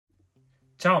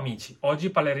Ciao amici, oggi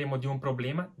parleremo di un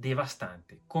problema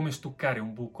devastante, come stuccare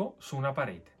un buco su una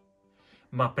parete.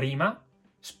 Ma prima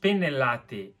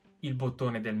spennellate il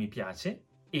bottone del mi piace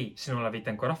e, se non l'avete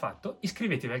ancora fatto,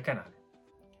 iscrivetevi al canale.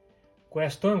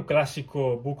 Questo è un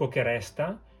classico buco che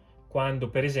resta quando,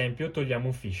 per esempio, togliamo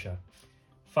un fisher.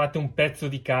 Fate un pezzo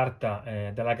di carta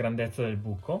della grandezza del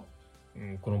buco,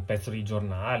 con un pezzo di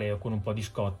giornale o con un po' di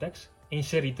Scottex, e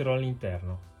inseritelo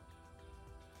all'interno.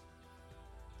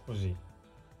 Così.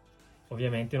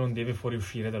 Ovviamente non deve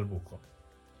fuoriuscire dal buco.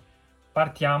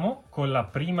 Partiamo con la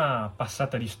prima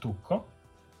passata di stucco.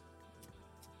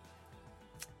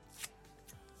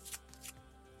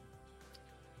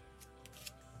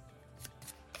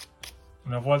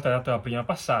 Una volta data la prima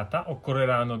passata,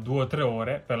 occorreranno 2 o 3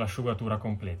 ore per l'asciugatura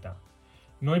completa.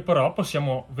 Noi però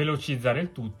possiamo velocizzare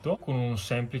il tutto con un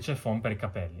semplice foam per i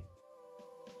capelli.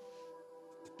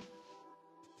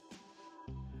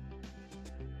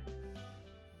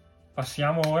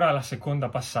 Passiamo ora alla seconda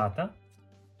passata.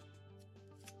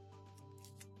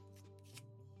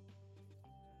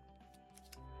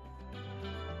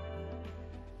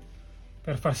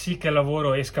 Per far sì che il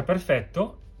lavoro esca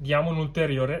perfetto, diamo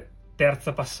un'ulteriore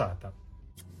terza passata.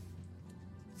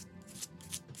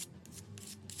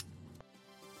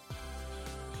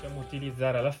 Possiamo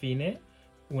utilizzare alla fine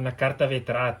una carta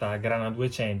vetrata a grana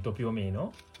 200 più o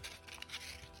meno,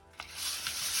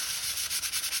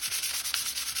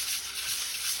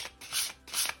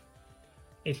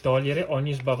 e togliere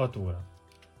ogni sbavatura.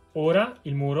 Ora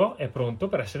il muro è pronto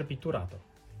per essere pitturato.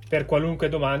 Per qualunque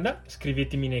domanda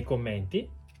scrivetemi nei commenti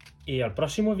e al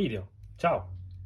prossimo video. Ciao!